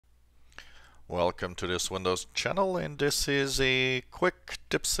Welcome to this Windows channel, and this is a quick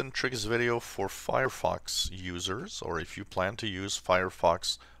tips and tricks video for Firefox users, or if you plan to use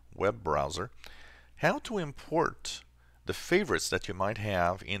Firefox web browser, how to import the favorites that you might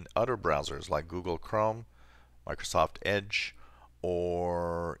have in other browsers like Google Chrome, Microsoft Edge,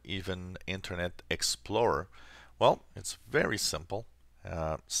 or even Internet Explorer. Well, it's very simple.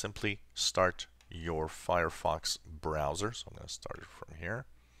 Simply start your Firefox browser. So I'm going to start it from here.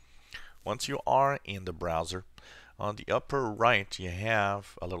 Once you are in the browser, on the upper right you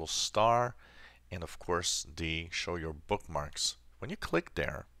have a little star and of course the show your bookmarks. When you click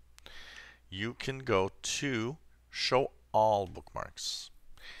there, you can go to show all bookmarks,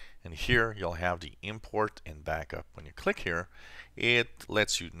 and here you'll have the import and backup. When you click here, it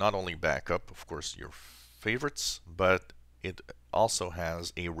lets you not only back up of course your favorites, but it also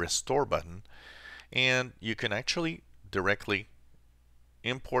has a restore button, and you can actually directly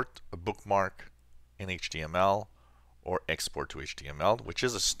import a bookmark in HTML or export to HTML, which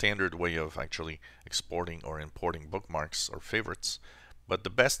is a standard way of actually exporting or importing bookmarks or favorites. But the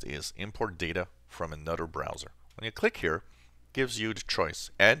best is import data from another browser. When you click here, it gives you the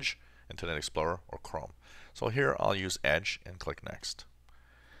choice: Edge, Internet Explorer, or Chrome. So here I'll use Edge and click Next.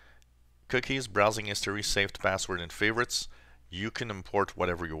 Cookies, browsing history, saved password, and favorites. You can import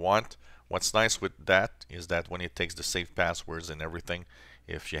whatever you want. What's nice with that is that when it takes the saved passwords and everything,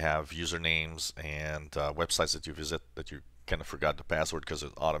 if you have usernames and websites that you visit that you kind of forgot the password because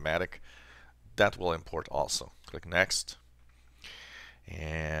it's automatic, that will import also. Click Next,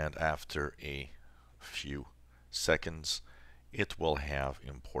 and after a few seconds it will have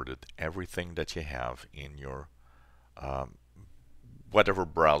imported everything that you have in your whatever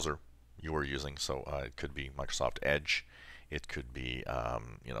browser you are using. So it could be Microsoft Edge, it could be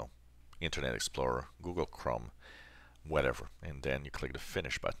Internet Explorer, Google Chrome, whatever, and then you click the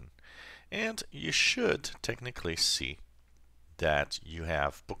finish button, and you should technically see that you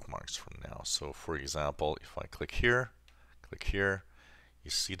have bookmarks from now. So for example, if I click here, you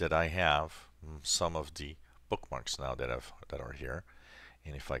see that I have some of the bookmarks now that are here.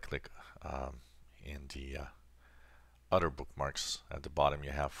 And if I click in the other bookmarks at the bottom, you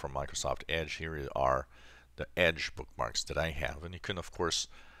have from Microsoft Edge. Here are the Edge bookmarks that I have, and you can of course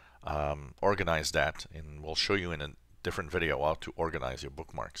organize that, and we'll show you in a different video how to organize your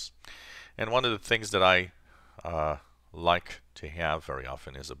bookmarks. And one of the things that I like to have very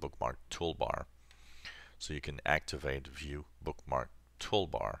often is a bookmark toolbar. So you can activate view bookmark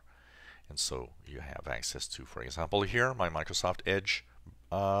toolbar, and so you have access to, for example, here my Microsoft Edge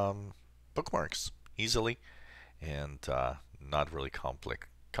bookmarks easily, and not really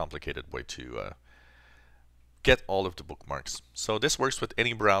complicated way to get all of the bookmarks. So this works with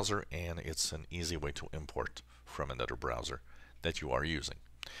any browser, and it's an easy way to import from another browser that you are using.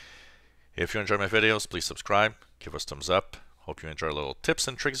 If you enjoy my videos, please subscribe, give us thumbs up. Hope you enjoy a little tips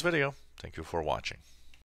and tricks video. Thank you for watching.